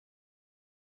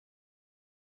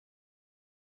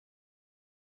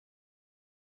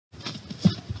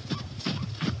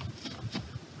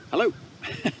Hello,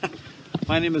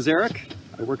 my name is Eric.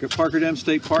 I work at Parker Dam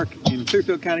State Park in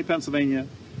Clearfield County, Pennsylvania,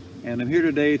 and I'm here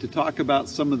today to talk about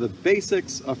some of the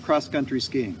basics of cross-country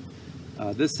skiing.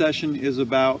 This session is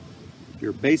about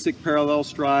your basic parallel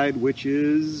stride, which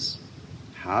is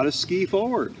how to ski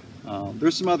forward.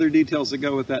 There's some other details that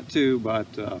go with that too, but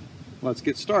let's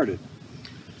get started.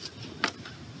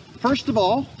 First of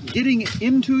all, getting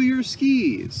into your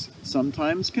skis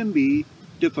sometimes can be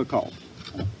difficult.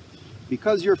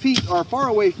 Because your feet are far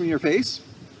away from your face,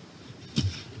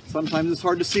 sometimes it's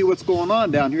hard to see what's going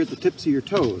on down here at the tips of your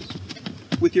toes.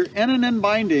 With your N and N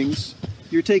bindings,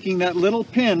 you're taking that little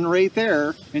pin right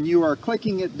there and you are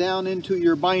clicking it down into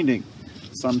your binding.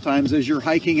 Sometimes as you're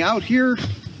hiking out here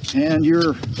and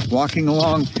you're walking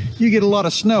along, you get a lot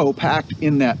of snow packed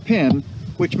in that pin,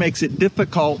 which makes it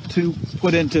difficult to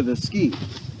put into the ski.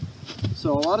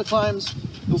 So a lot of times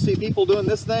you'll see people doing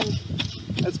this thing.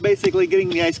 That's basically getting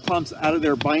the ice clumps out of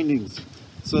their bindings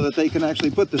so that they can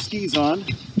actually put the skis on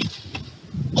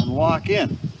and lock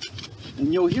in.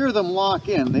 And you'll hear them lock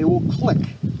in. They will click.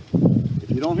 If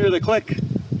you don't hear the click,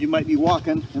 you might be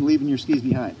walking and leaving your skis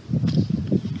behind.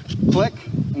 Click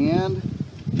and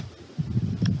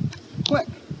click.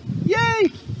 Yay!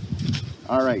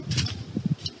 All right.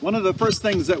 One of the first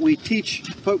things that we teach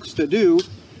folks to do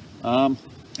when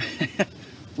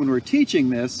we're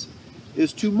teaching this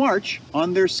is to march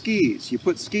on their skis. You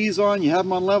put skis on, you have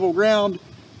them on level ground.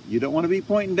 You don't want to be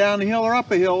pointing down a hill or up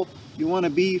a hill. You want to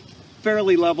be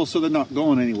fairly level so they're not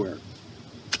going anywhere.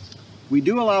 We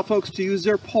do allow folks to use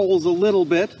their poles a little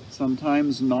bit,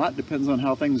 sometimes not, depends on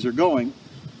how things are going.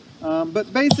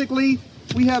 But basically,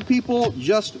 we have people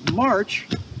just march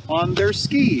on their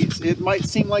skis. It might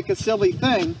seem like a silly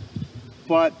thing,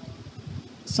 but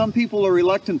some people are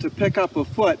reluctant to pick up a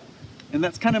foot. And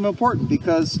that's kind of important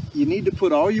because you need to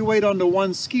put all your weight onto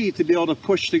one ski to be able to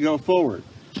push to go forward.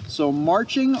 So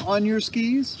marching on your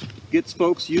skis gets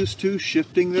folks used to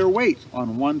shifting their weight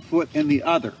on one foot and the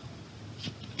other.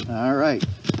 All right.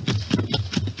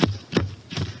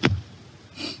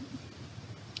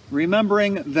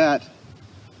 Remembering that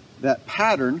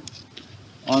pattern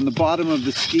on the bottom of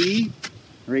the ski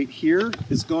right here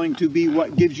is going to be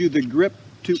what gives you the grip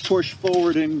to push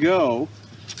forward and go.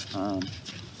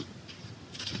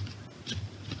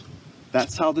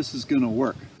 That's how this is going to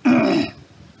work.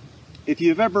 If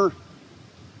you've ever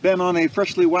been on a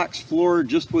freshly waxed floor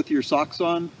just with your socks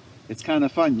on, it's kind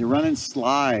of fun. You run and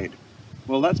slide.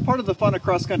 Well, that's part of the fun of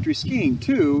cross-country skiing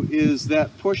too, is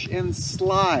that push and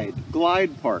slide,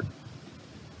 glide part.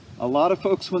 A lot of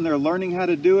folks, when they're learning how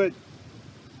to do it,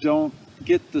 don't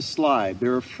get the slide.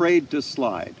 They're afraid to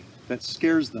slide. That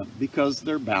scares them because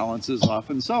their balance is off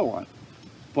and so on.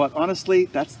 But honestly,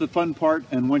 that's the fun part,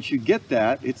 and once you get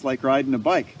that, it's like riding a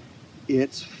bike.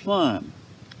 It's fun.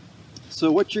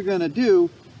 So what you're going to do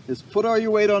is put all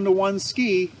your weight onto one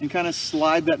ski and kind of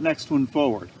slide that next one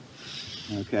forward.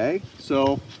 Okay,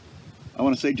 so I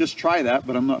want to say just try that,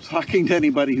 but I'm not talking to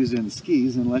anybody who's in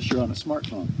skis unless you're on a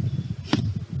smartphone.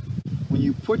 When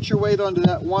you put your weight onto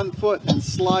that one foot and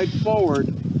slide forward,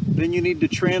 then you need to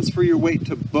transfer your weight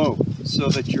to both so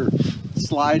that you're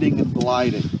sliding and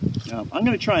gliding. I'm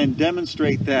going to try and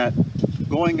demonstrate that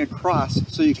going across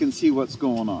so you can see what's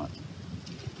going on.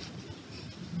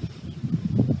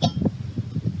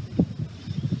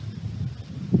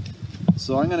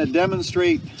 So I'm going to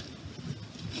demonstrate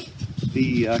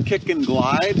the kick and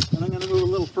glide, and I'm going to move a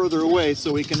little further away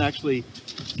so we can actually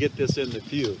get this in the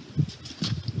view.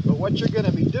 But what you're going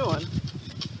to be doing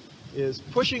is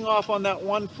pushing off on that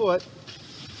one foot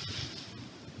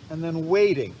and then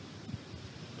waiting.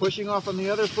 Pushing off on the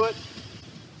other foot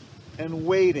and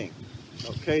waiting.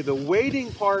 Okay, the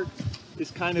waiting part is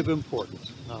kind of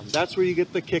important. That's where you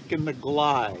get the kick and the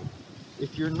glide.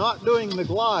 If you're not doing the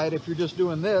glide, if you're just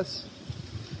doing this,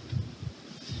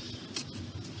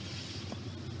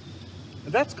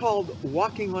 that's called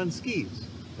walking on skis.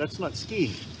 That's not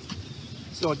skiing.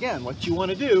 So again, what you want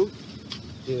to do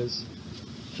is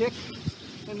kick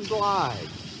and glide.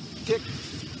 Kick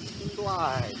and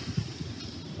glide.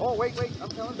 Oh, wait, I'm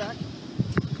coming back.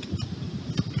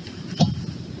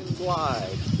 And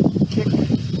glide. Kick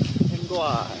and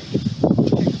glide.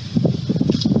 Kick.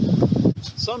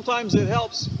 Sometimes it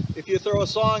helps if you throw a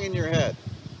song in your head.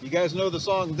 You guys know the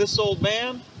song, This Old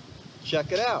Man?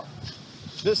 Check it out.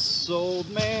 This old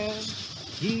man,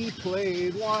 he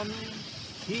played one.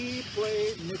 He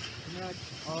played knick-knack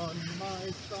on my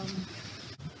thumb.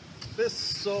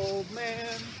 This old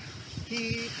man,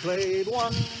 he played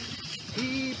one.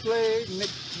 He played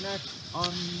knick-knack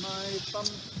on my thumb.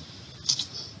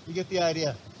 You get the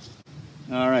idea.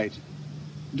 All right.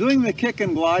 Doing the kick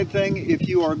and glide thing, if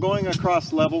you are going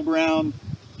across level ground,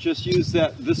 just use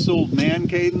that "this old man"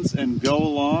 cadence and go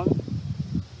along.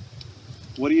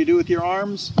 What do you do with your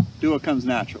arms? Do what comes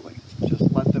naturally.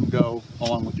 Just let them go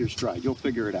along with your stride. You'll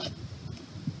figure it out.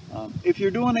 If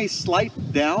you're doing a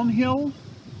slight downhill,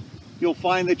 you'll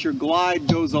find that your glide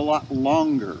goes a lot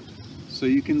longer. So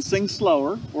you can sing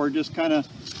slower or just kind of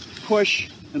push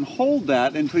and hold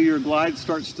that until your glide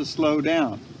starts to slow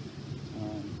down.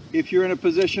 If you're in a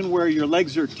position where your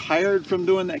legs are tired from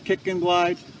doing that kick and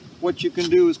glide, what you can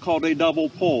do is called a double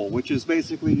pull, which is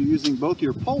basically using both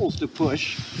your poles to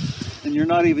push and you're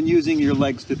not even using your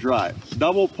legs to drive.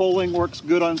 Double pulling works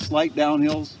good on slight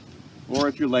downhills or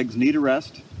if your legs need a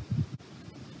rest.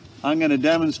 I'm going to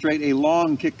demonstrate a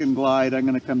long kick and glide. I'm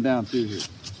going to come down through here.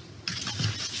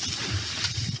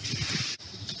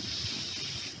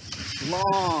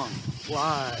 Long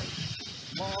glide,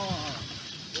 long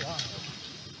glide.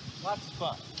 Lots of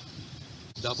fun.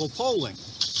 Double polling.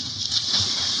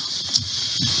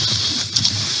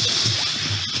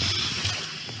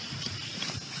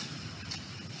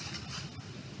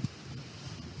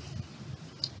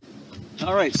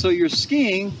 All right, so you're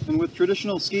skiing, and with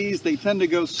traditional skis, they tend to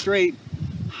go straight.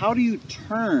 How do you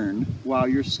turn while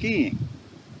you're skiing?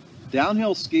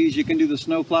 Downhill skis, you can do the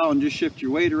snowplow and just shift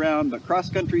your weight around, but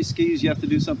cross-country skis, you have to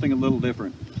do something a little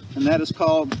different, and that is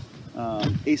called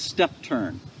a step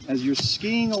turn. As you're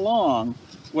skiing along,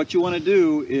 what you want to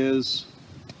do is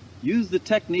use the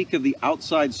technique of the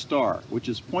outside star, which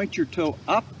is point your toe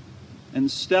up and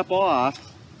step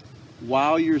off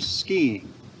while you're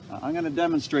skiing. I'm going to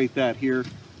demonstrate that here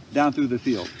down through the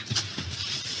field.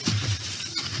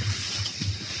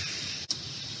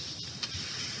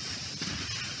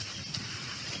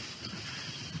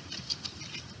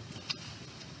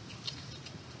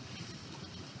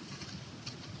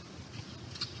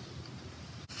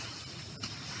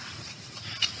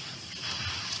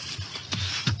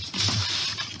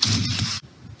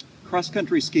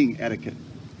 Cross-country skiing etiquette.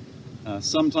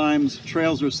 Sometimes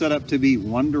trails are set up to be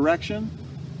one direction,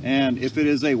 and if it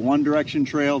is a one direction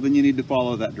trail, then you need to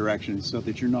follow that direction so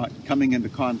that you're not coming into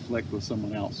conflict with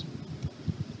someone else.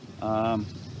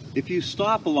 If you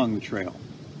stop along the trail,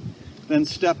 then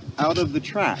step out of the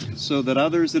track so that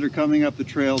others that are coming up the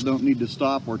trail don't need to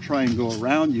stop or try and go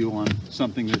around you on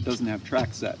something that doesn't have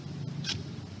track set.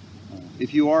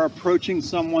 If you are approaching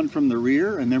someone from the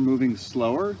rear and they're moving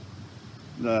slower,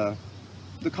 the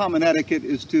common etiquette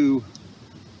is to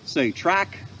say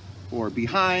track or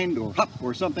behind or hop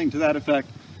or something to that effect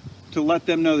to let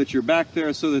them know that you're back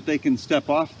there so that they can step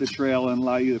off the trail and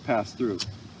allow you to pass through.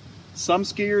 Some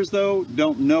skiers, though,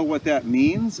 don't know what that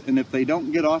means, and if they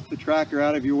don't get off the track or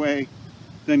out of your way,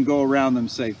 then go around them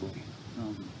safely.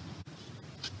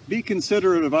 Be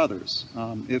considerate of others.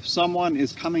 If someone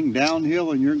is coming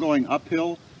downhill and you're going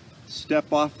uphill,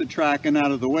 step off the track and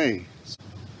out of the way.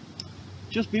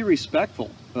 Just be respectful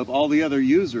of all the other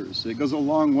users. It goes a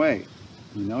long way.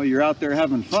 You know, you're out there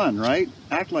having fun, right?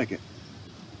 Act like it.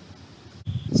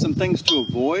 Some things to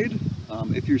avoid.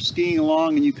 If you're skiing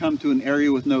along and you come to an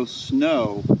area with no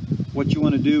snow, what you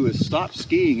want to do is stop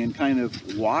skiing and kind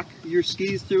of walk your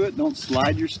skis through it. Don't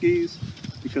slide your skis,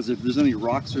 because if there's any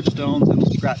rocks or stones, it'll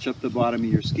scratch up the bottom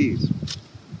of your skis.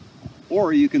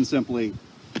 Or you can simply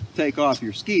take off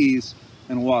your skis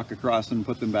and walk across and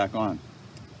put them back on.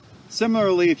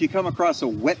 Similarly, if you come across a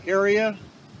wet area,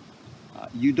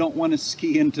 you don't want to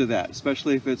ski into that,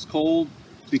 especially if it's cold,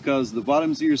 because the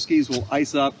bottoms of your skis will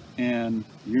ice up and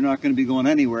you're not going to be going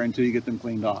anywhere until you get them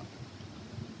cleaned off.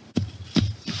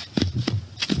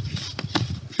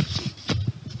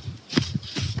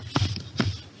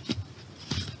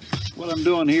 What I'm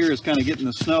doing here is kind of getting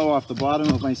the snow off the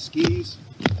bottom of my skis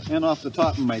and off the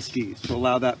top of my skis to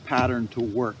allow that pattern to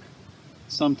work.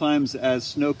 Sometimes as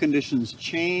snow conditions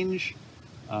change,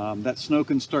 that snow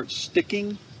can start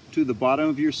sticking to the bottom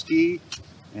of your ski,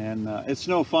 and it's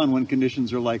no fun when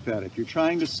conditions are like that. If you're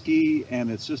trying to ski and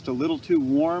it's just a little too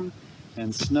warm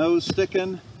and snow's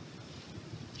sticking,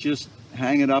 just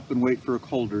hang it up and wait for a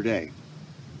colder day.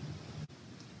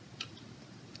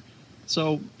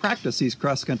 So practice these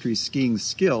cross-country skiing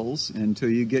skills until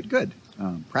you get good.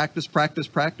 Practice, practice,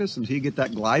 practice until you get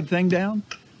that glide thing down.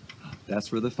 That's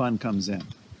where the fun comes in.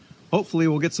 Hopefully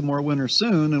we'll get some more winter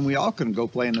soon and we all can go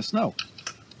play in the snow.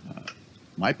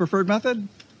 My preferred method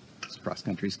is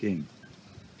cross-country skiing.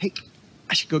 Hey,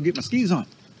 I should go get my skis on.